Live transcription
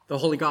The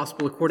Holy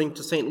Gospel according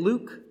to St.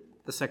 Luke,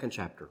 the 2nd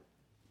chapter.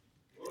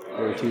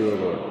 Glory to you, O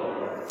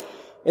Lord.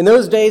 In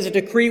those days, a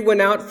decree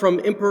went out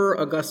from Emperor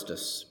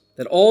Augustus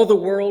that all the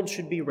world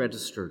should be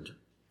registered.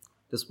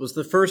 This was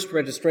the first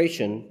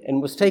registration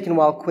and was taken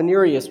while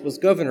Quirinius was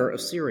governor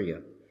of Syria.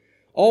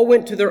 All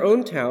went to their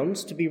own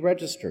towns to be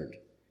registered.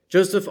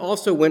 Joseph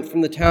also went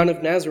from the town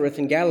of Nazareth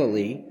in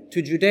Galilee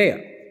to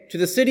Judea, to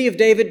the city of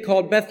David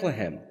called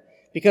Bethlehem,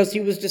 because he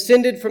was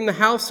descended from the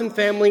house and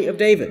family of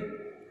David.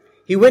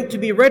 He went to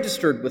be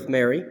registered with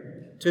Mary,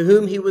 to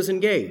whom he was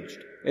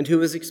engaged, and who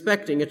was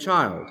expecting a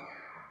child.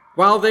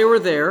 While they were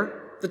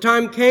there, the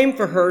time came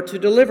for her to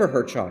deliver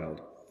her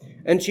child,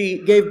 and she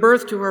gave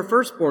birth to her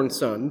firstborn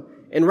son,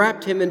 and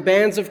wrapped him in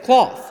bands of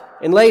cloth,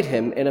 and laid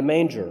him in a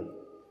manger,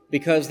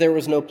 because there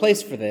was no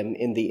place for them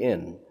in the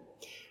inn.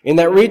 In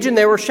that region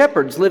there were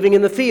shepherds living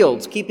in the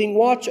fields, keeping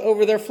watch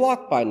over their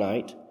flock by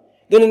night.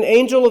 Then an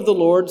angel of the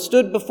Lord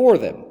stood before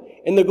them,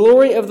 and the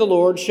glory of the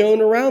Lord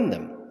shone around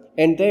them,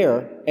 and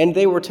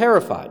they were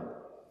terrified.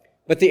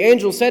 But the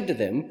angel said to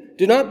them,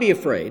 "Do not be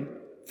afraid,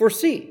 for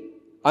see,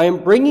 I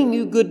am bringing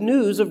you good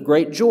news of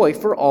great joy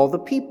for all the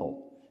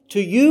people. To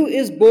you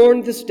is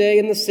born this day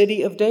in the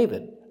city of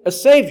David a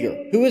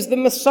Savior, who is the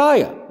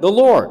Messiah, the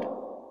Lord.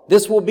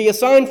 This will be a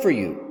sign for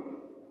you.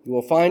 You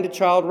will find a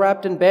child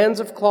wrapped in bands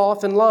of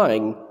cloth and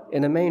lying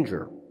in a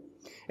manger."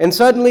 And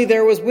suddenly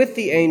there was with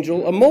the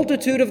angel a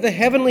multitude of the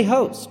heavenly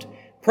host,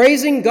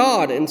 praising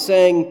God and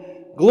saying,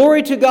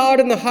 "Glory to God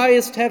in the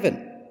highest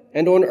heaven,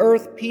 and on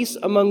earth peace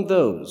among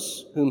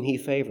those whom he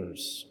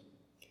favors."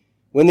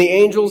 When the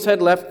angels had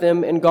left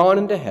them and gone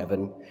into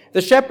heaven,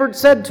 the shepherds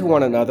said to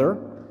one another,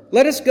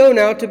 "Let us go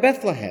now to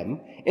Bethlehem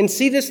and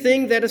see this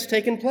thing that has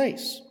taken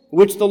place,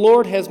 which the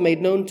Lord has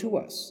made known to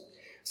us."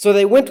 So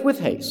they went with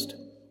haste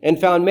and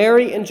found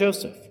Mary and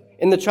Joseph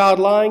and the child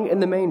lying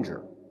in the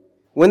manger.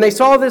 When they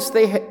saw this,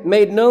 they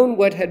made known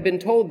what had been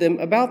told them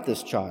about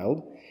this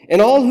child,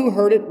 and all who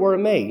heard it were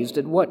amazed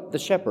at what the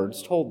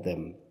shepherds told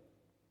them.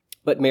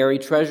 But Mary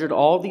treasured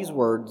all these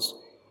words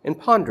and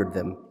pondered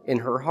them in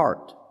her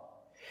heart.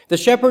 The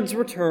shepherds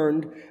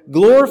returned,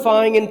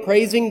 glorifying and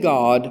praising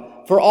God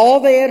for all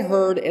they had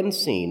heard and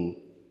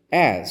seen,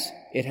 as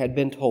it had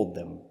been told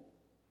them.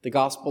 The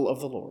Gospel of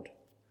the Lord.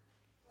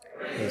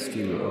 Praise to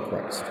you, O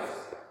Christ.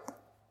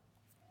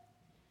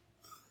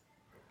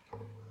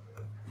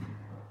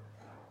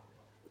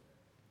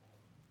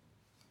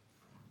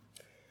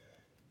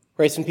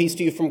 Grace and peace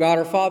to you from God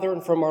our Father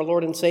and from our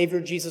Lord and Savior,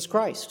 Jesus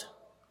Christ.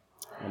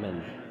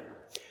 Amen.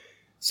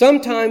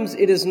 Sometimes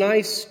it is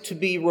nice to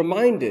be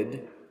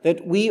reminded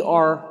that we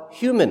are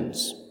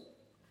humans.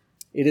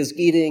 It is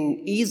getting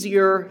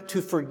easier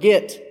to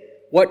forget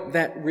what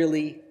that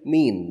really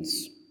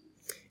means.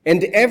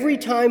 And every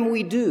time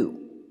we do,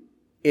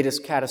 it is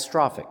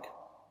catastrophic.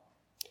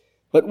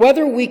 But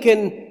whether we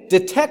can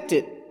detect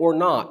it or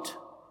not,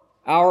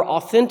 our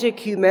authentic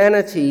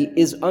humanity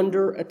is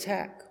under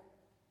attack.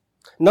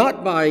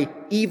 Not by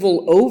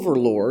evil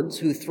overlords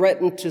who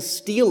threaten to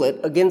steal it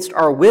against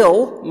our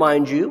will,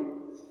 mind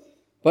you,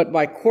 but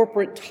by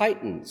corporate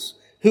titans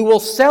who will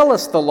sell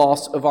us the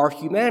loss of our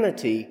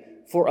humanity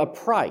for a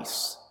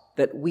price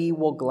that we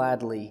will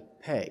gladly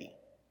pay.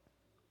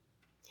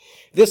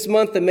 This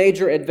month, a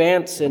major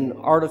advance in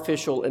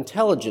artificial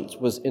intelligence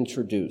was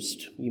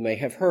introduced. You may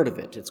have heard of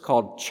it. It's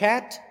called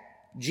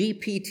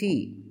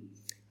ChatGPT.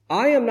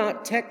 I am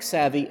not tech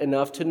savvy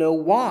enough to know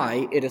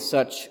why it is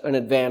such an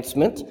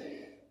advancement,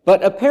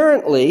 but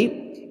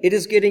apparently it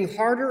is getting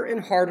harder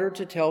and harder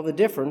to tell the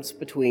difference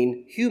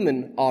between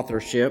human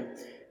authorship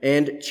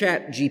and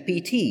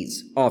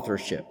ChatGPT's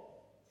authorship.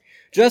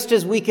 Just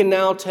as we can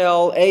now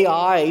tell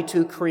AI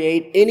to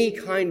create any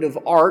kind of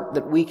art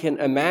that we can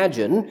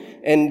imagine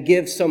and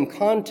give some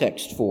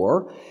context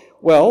for,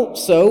 well,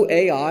 so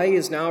AI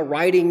is now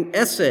writing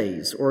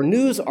essays or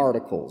news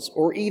articles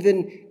or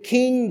even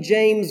King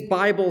James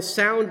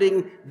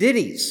Bible-sounding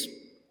ditties.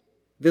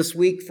 This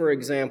week, for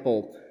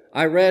example,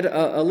 I read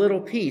a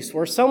little piece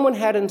where someone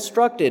had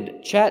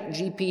instructed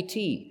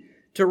ChatGPT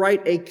to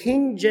write a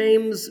King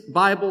James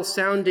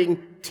Bible-sounding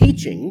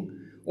teaching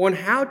on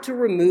how to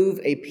remove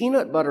a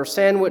peanut butter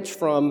sandwich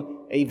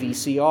from a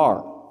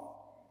VCR.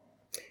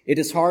 It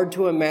is hard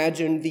to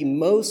imagine the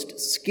most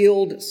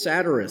skilled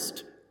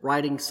satirist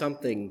writing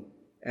something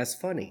as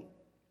funny.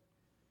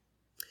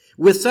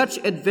 With such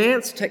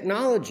advanced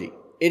technology,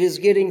 it is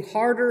getting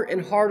harder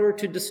and harder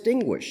to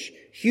distinguish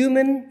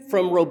human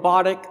from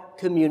robotic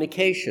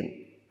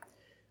communication.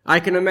 I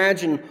can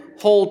imagine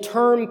whole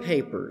term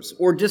papers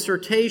or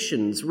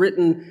dissertations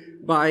written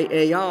by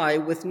AI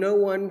with no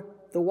one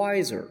the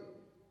wiser.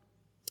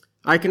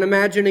 I can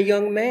imagine a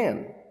young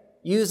man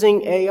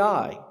using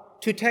AI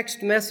to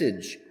text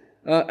message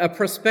a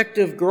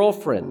prospective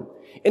girlfriend,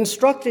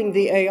 instructing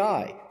the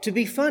AI to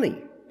be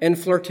funny and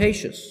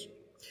flirtatious.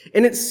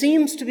 And it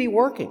seems to be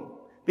working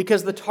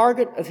because the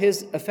target of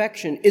his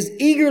affection is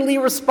eagerly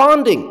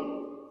responding.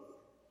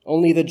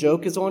 Only the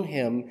joke is on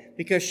him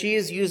because she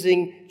is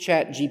using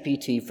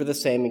ChatGPT for the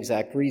same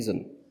exact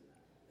reason.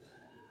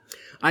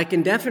 I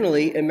can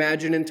definitely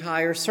imagine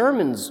entire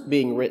sermons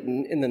being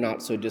written in the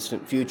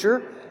not-so-distant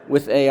future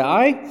with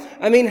AI.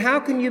 I mean, how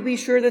can you be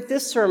sure that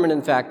this sermon,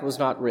 in fact, was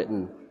not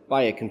written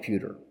by a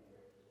computer?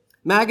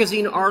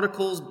 Magazine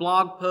articles,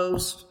 blog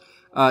posts,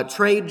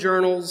 trade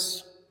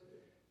journals.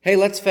 Hey,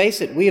 let's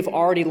face it, we have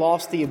already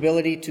lost the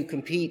ability to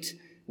compete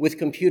with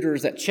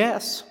computers at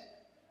chess.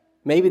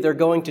 Maybe they're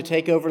going to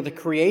take over the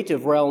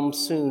creative realm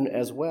soon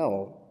as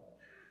well.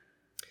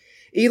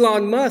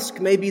 Elon Musk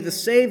may be the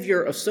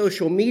savior of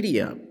social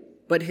media,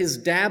 but his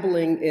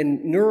dabbling in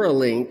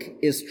Neuralink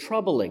is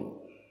troubling.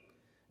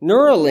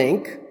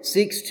 Neuralink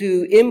seeks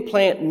to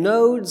implant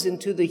nodes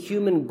into the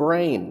human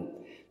brain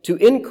to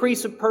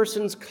increase a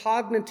person's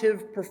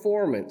cognitive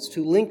performance,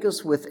 to link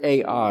us with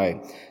AI,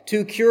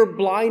 to cure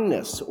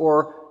blindness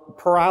or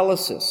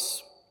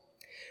paralysis.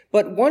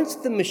 But once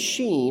the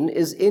machine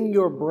is in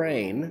your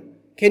brain,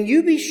 can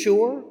you be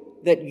sure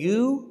that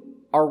you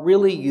are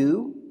really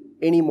you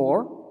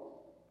anymore?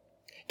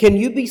 Can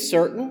you be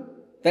certain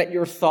that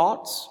your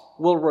thoughts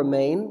will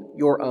remain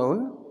your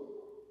own?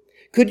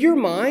 Could your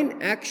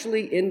mind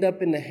actually end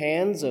up in the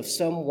hands of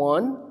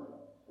someone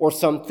or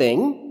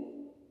something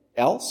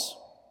else?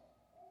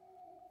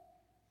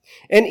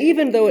 And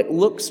even though it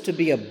looks to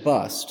be a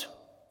bust,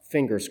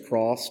 fingers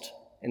crossed,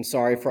 and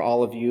sorry for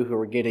all of you who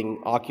are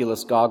getting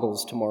Oculus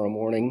goggles tomorrow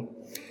morning,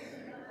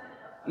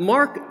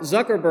 Mark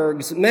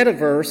Zuckerberg's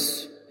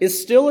metaverse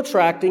is still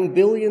attracting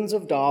billions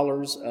of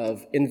dollars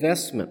of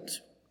investment.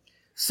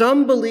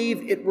 Some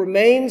believe it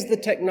remains the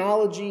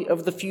technology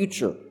of the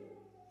future.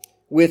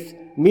 With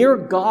mere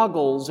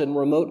goggles and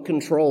remote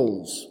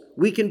controls,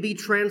 we can be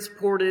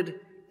transported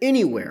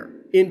anywhere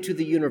into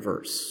the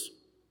universe.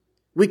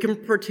 We can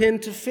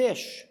pretend to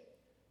fish,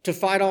 to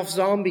fight off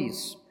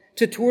zombies,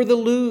 to tour the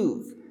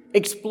Louvre,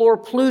 explore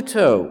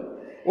Pluto,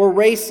 or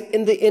race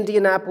in the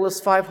Indianapolis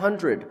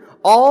 500,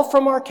 all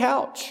from our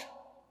couch.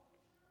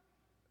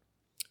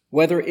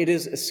 Whether it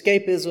is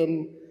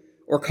escapism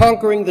or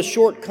conquering the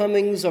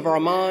shortcomings of our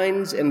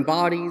minds and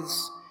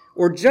bodies,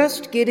 or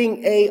just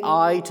getting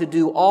AI to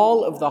do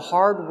all of the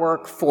hard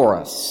work for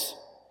us,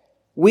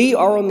 we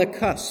are on the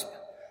cusp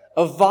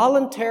of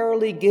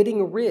voluntarily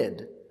getting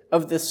rid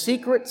of the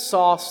secret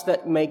sauce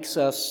that makes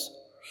us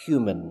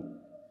human.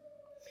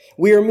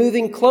 We are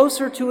moving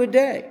closer to a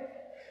day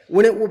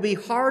when it will be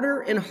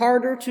harder and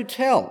harder to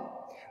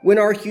tell when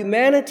our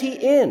humanity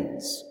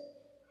ends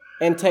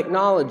and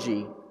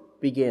technology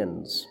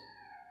begins.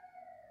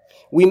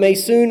 We may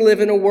soon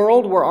live in a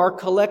world where our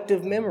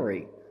collective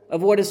memory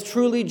of what is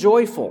truly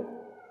joyful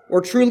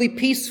or truly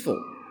peaceful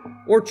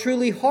or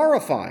truly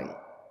horrifying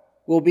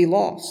will be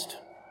lost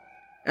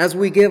as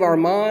we give our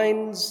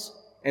minds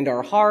and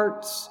our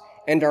hearts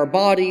and our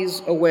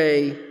bodies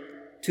away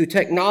to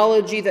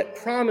technology that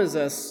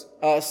promises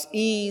us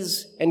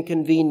ease and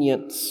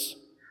convenience.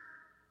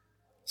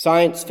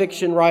 Science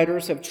fiction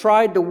writers have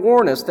tried to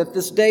warn us that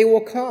this day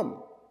will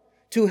come,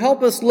 to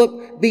help us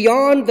look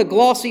beyond the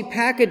glossy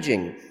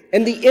packaging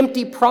and the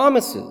empty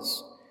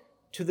promises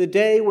to the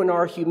day when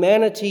our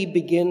humanity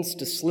begins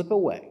to slip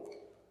away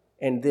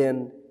and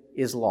then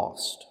is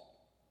lost.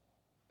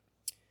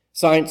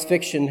 Science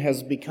fiction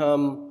has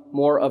become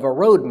more of a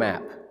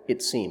roadmap,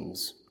 it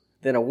seems,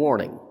 than a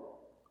warning.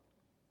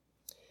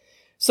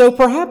 So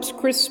perhaps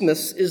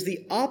Christmas is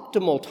the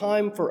optimal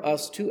time for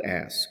us to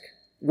ask,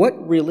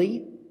 what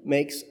really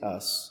makes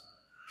us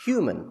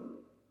human?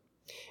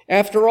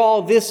 After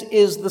all, this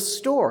is the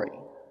story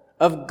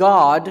of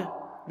God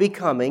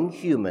becoming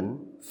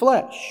human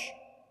flesh.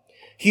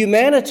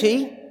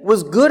 Humanity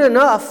was good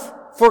enough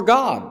for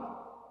God.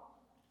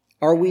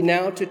 Are we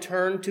now to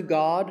turn to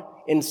God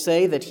and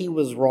say that he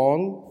was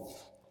wrong?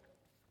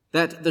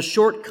 That the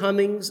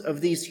shortcomings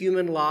of these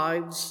human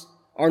lives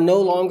are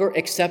no longer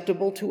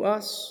acceptable to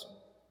us?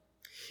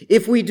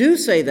 If we do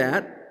say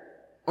that,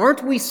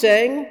 aren't we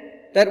saying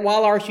that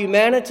while our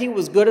humanity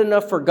was good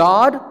enough for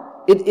God,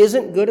 it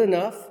isn't good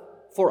enough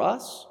for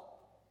us?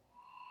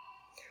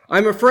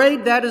 I'm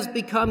afraid that is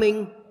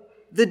becoming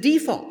the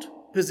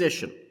default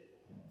position.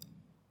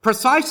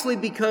 Precisely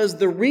because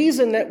the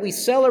reason that we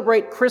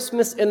celebrate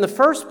Christmas in the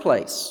first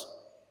place,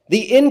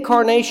 the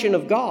incarnation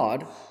of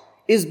God,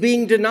 is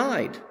being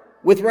denied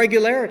with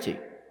regularity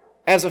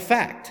as a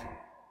fact.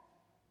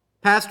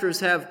 Pastors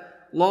have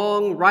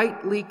long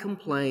rightly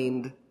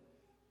complained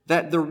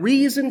that the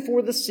reason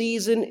for the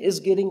season is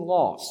getting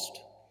lost,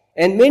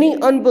 and many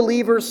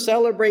unbelievers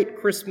celebrate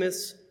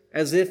Christmas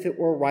as if it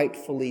were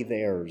rightfully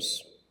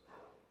theirs.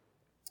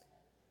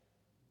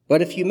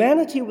 But if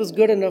humanity was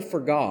good enough for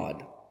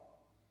God,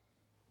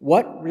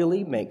 what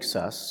really makes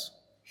us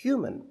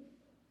human?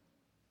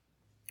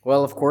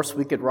 Well, of course,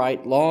 we could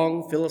write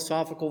long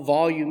philosophical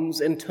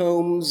volumes and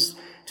tomes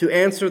to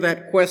answer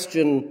that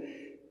question,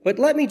 but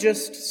let me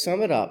just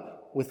sum it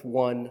up with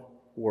one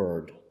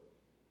word: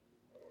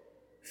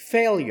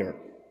 failure.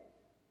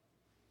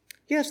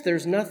 Yes,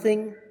 there's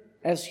nothing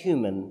as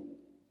human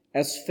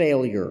as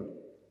failure.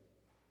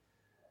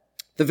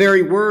 The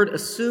very word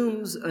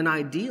assumes an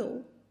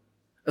ideal,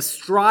 a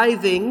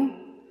striving,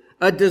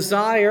 a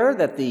desire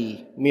that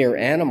the mere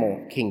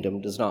animal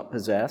kingdom does not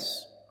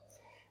possess.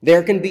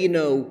 There can be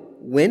no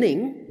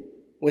winning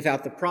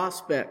without the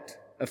prospect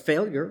of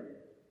failure.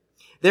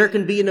 There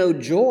can be no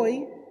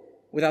joy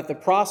without the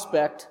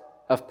prospect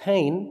of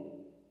pain.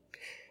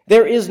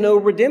 There is no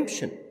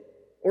redemption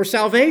or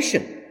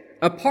salvation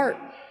apart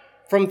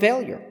from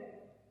failure.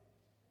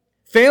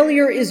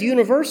 Failure is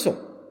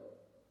universal.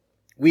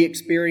 We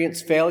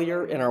experience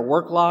failure in our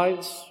work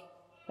lives,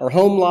 our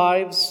home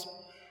lives,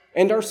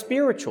 and our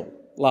spiritual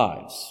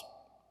lives.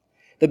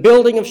 The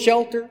building of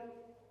shelter,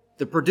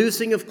 the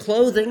producing of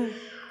clothing,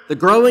 the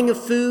growing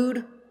of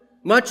food,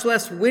 much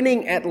less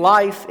winning at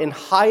life in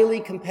highly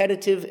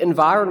competitive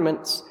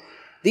environments,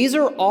 these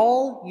are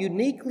all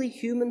uniquely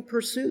human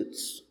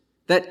pursuits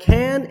that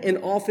can and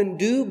often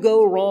do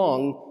go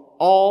wrong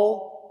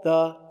all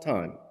the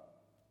time.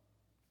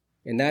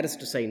 And that is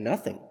to say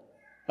nothing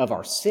of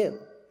our sin.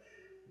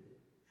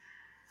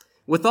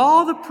 With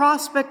all the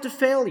prospect of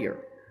failure,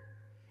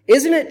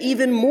 isn't it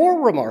even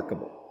more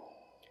remarkable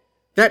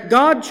that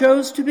God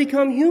chose to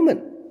become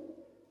human?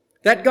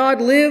 That God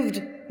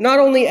lived not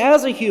only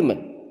as a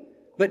human,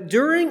 but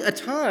during a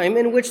time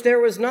in which there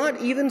was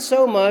not even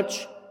so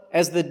much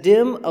as the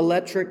dim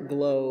electric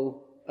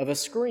glow of a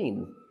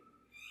screen.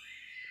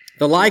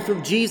 The life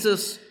of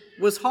Jesus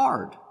was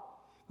hard,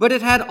 but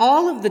it had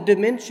all of the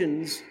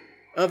dimensions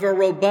of a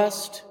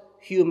robust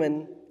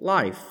human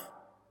life.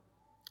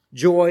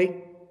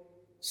 Joy,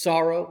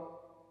 sorrow,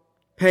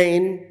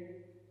 pain,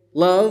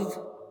 love,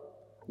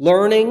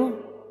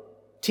 learning,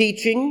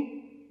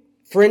 teaching,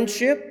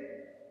 friendship,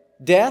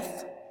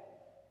 death,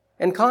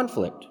 and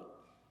conflict.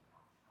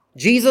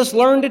 Jesus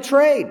learned to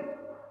trade.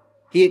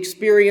 He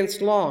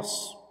experienced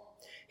loss.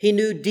 He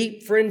knew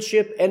deep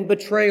friendship and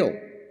betrayal.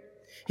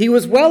 He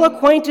was well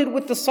acquainted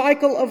with the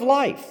cycle of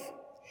life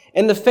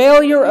and the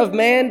failure of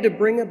man to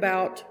bring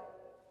about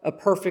a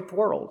perfect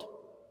world.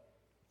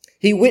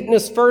 He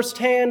witnessed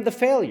firsthand the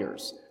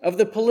failures of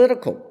the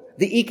political,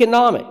 the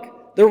economic,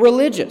 the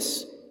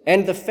religious,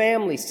 and the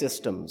family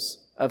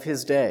systems of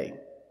his day.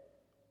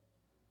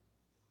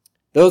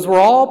 Those were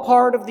all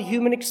part of the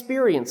human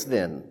experience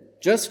then,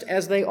 just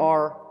as they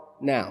are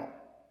now.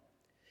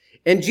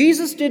 And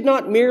Jesus did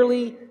not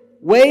merely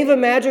wave a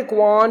magic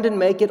wand and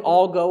make it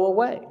all go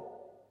away.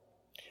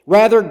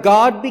 Rather,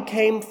 God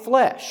became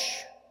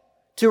flesh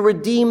to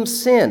redeem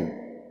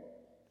sin,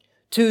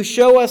 to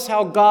show us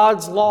how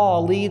God's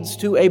law leads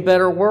to a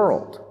better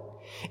world,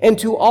 and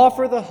to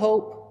offer the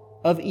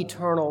hope of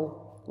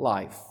eternal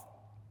life.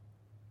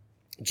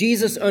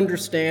 Jesus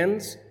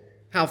understands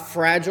how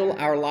fragile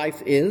our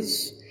life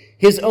is.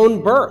 His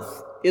own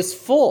birth is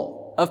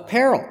full of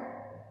peril.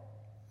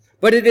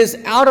 But it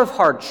is out of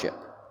hardship,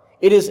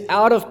 it is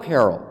out of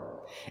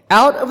peril,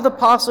 out of the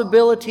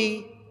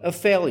possibility of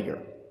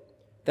failure,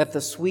 that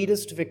the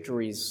sweetest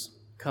victories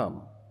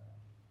come.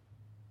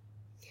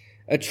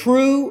 A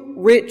true,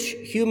 rich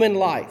human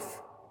life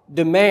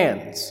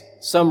demands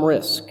some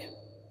risk,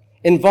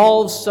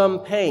 involves some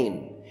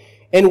pain,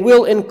 and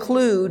will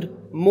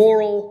include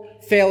moral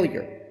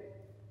failure.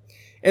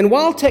 And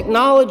while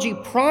technology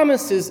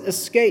promises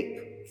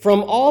escape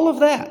from all of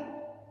that,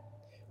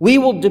 we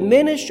will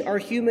diminish our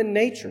human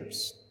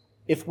natures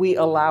if we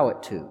allow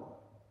it to.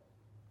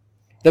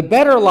 The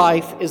better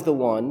life is the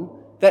one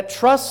that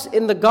trusts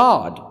in the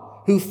God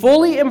who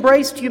fully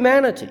embraced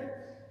humanity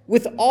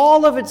with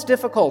all of its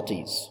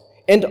difficulties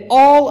and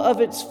all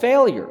of its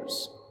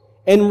failures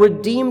and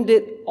redeemed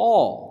it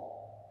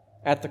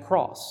all at the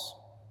cross.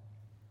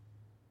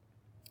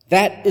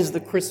 That is the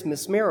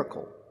Christmas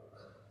miracle.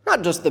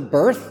 Not just the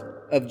birth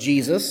of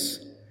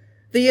Jesus,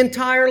 the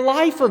entire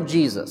life of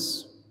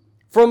Jesus,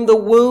 from the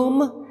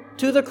womb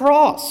to the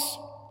cross.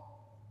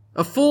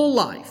 A full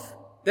life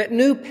that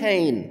knew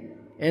pain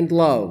and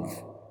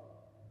love,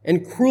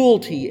 and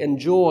cruelty and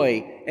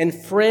joy, and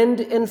friend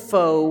and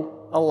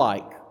foe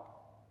alike.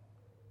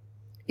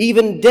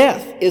 Even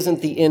death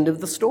isn't the end of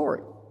the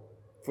story,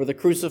 for the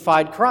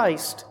crucified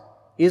Christ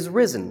is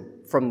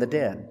risen from the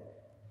dead.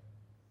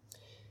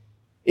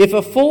 If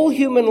a full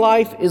human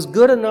life is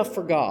good enough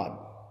for God,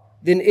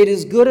 then it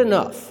is good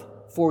enough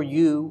for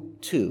you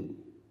too.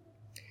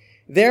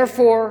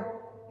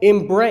 Therefore,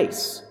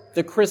 embrace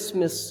the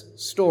Christmas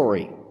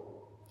story.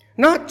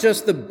 Not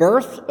just the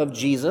birth of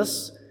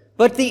Jesus,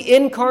 but the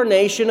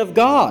incarnation of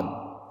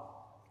God.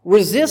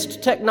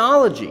 Resist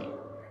technology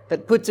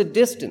that puts a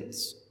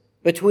distance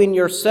between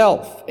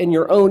yourself and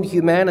your own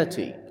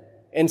humanity,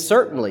 and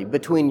certainly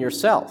between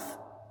yourself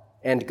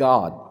and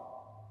God.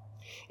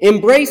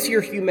 Embrace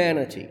your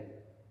humanity,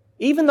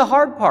 even the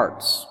hard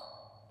parts,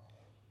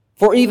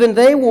 for even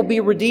they will be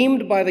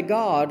redeemed by the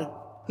God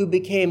who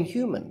became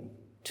human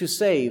to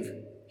save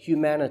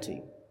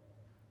humanity.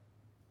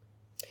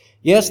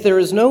 Yes, there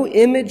is no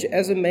image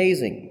as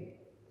amazing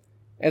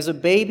as a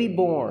baby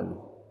born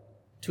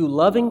to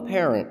loving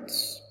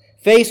parents,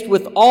 faced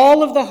with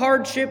all of the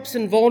hardships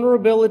and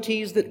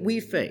vulnerabilities that we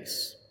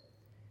face,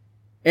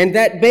 and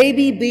that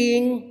baby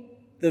being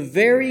the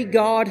very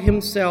God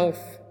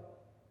himself,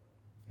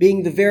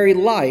 being the very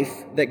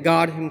life that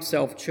God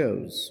himself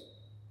chose.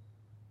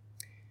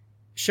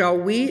 Shall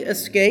we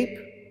escape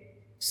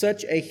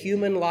such a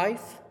human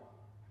life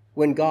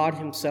when God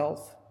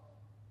himself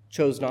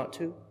chose not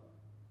to?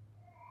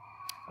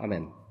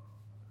 Amen.